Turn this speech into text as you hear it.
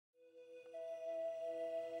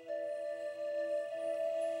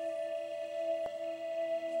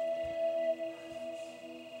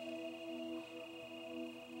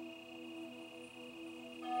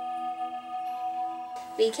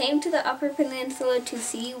We came to the Upper Peninsula to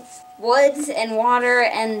see woods and water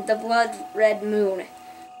and the blood-red moon.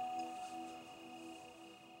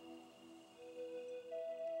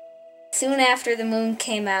 Soon after the moon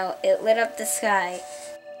came out, it lit up the sky.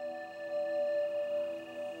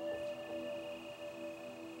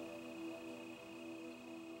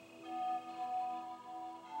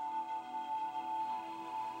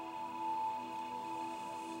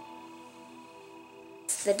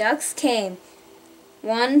 The ducks came.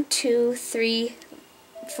 1, 2, 3,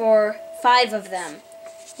 4, 5 of them.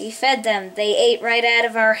 We fed them. They ate right out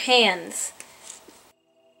of our hands.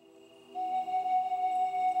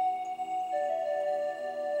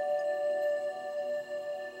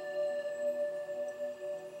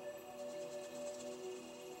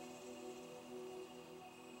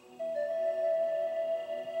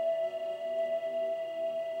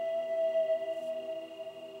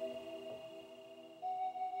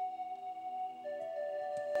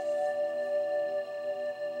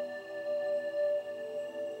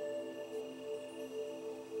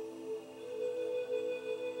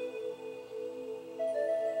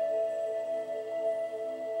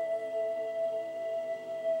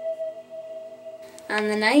 On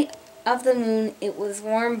the night of the moon, it was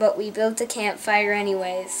warm, but we built a campfire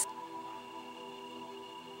anyways.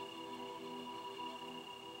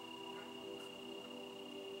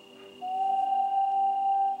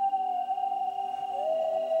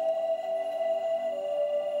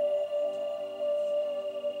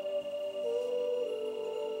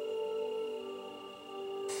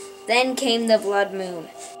 Then came the blood moon.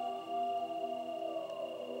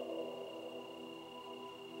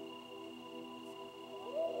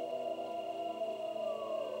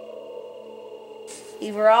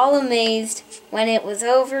 We were all amazed. When it was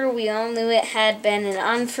over, we all knew it had been an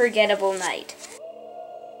unforgettable night.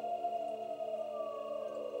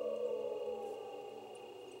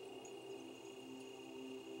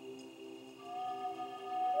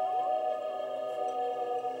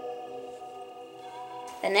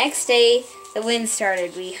 The next day, the wind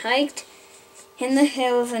started. We hiked in the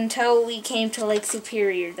hills until we came to Lake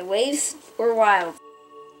Superior. The waves were wild.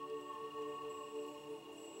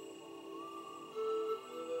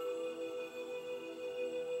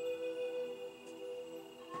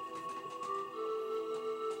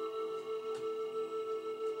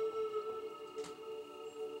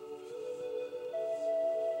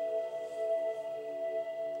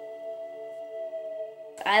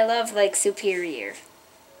 I love Lake Superior.